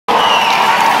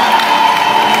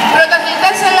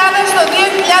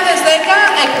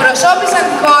εκπροσώπησαν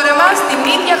τη χώρα μας την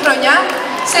ίδια χρονιά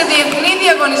σε διεθνή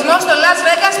διαγωνισμό στο Las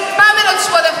Vegas. Πάμε να τους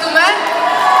υποδεχτούμε.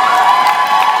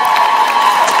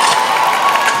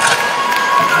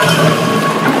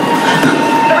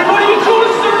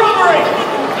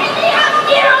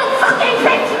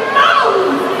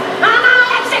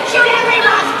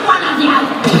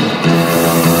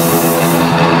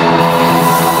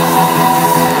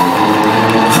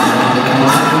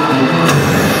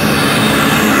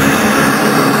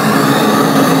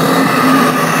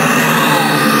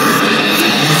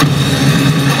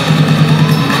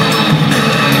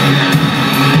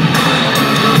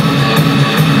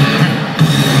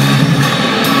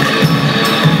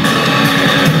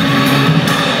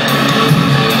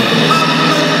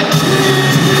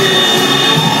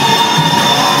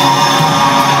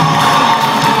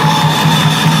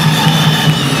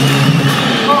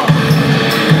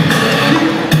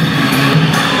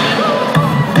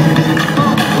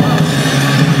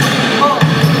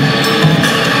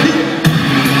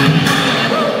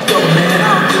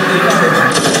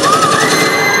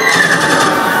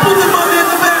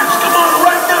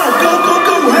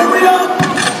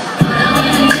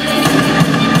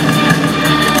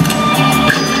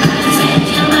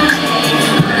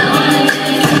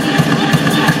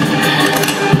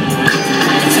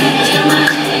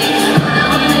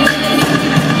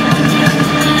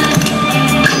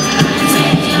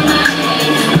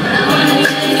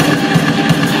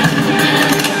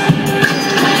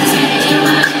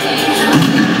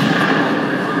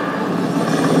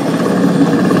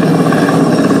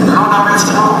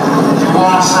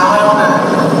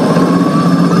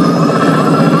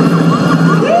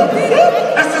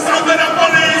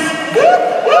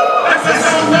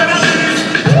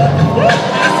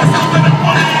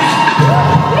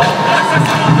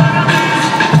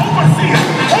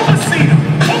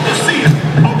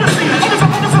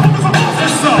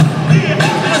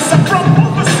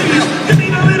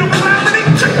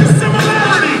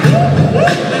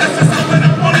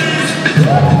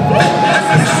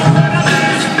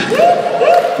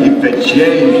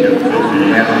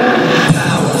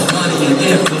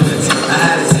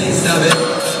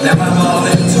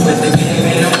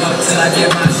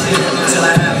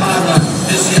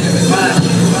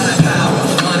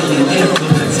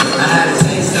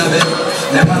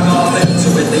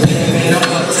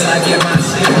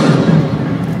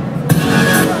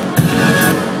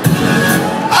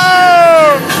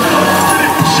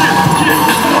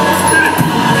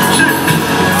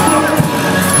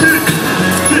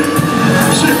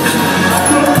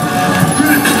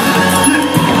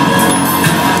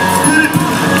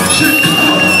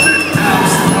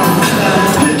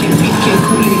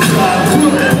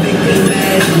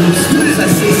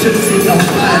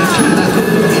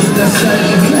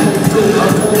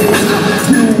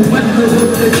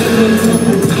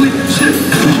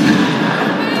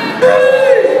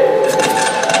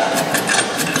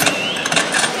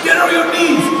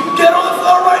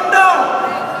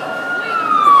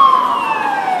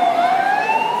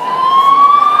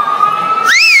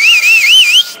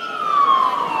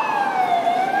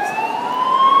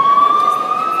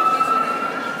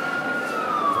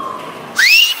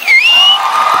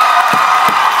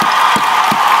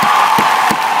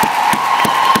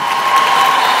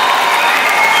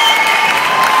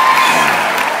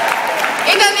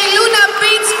 Ήταν η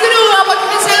Loonabeats crew από τη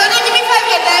Θεσσαλονίκη. Μην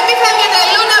φεύγετε, μην φεύγετε.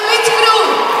 Loonabeats crew.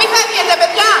 Μην φεύγετε,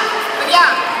 παιδιά. Παιδιά,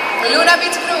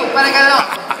 Loonabeats crew, παρακαλώ.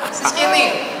 Στη σκηνή.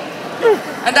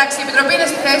 Εντάξει, η Επιτροπή είναι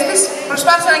στη θέση της.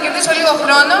 Προσπάθησα να κερδίσω λίγο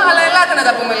χρόνο, αλλά ελάτε να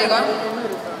τα πούμε λίγο.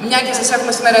 Μια και σας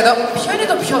έχουμε σήμερα εδώ. Ποιο είναι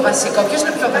το πιο βασικό, ποιος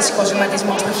είναι ο πιο βασικός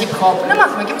βηματισμός του hip hop? Να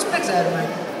μάθουμε και εμείς που δεν ξέρουμε.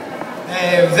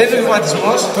 Δεν είναι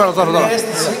βηματισμός, είναι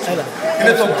αίσθηση.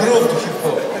 Είναι το groove του hip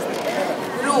hop.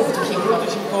 Groove του hip hop. Το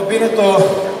hip hop είναι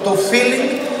το feeling,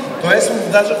 το αίσθημα που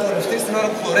βγάζει ο χορευτής την ώρα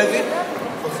που χορεύει.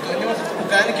 Ότι το νιώθει αυτό που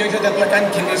κάνει και όχι ότι απλά κάνει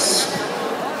κινήσεις.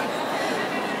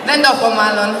 Δεν το έχω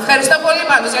μάλλον. Ευχαριστώ πολύ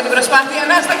πάντως για την προσπάθεια.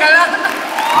 Να είστε καλά.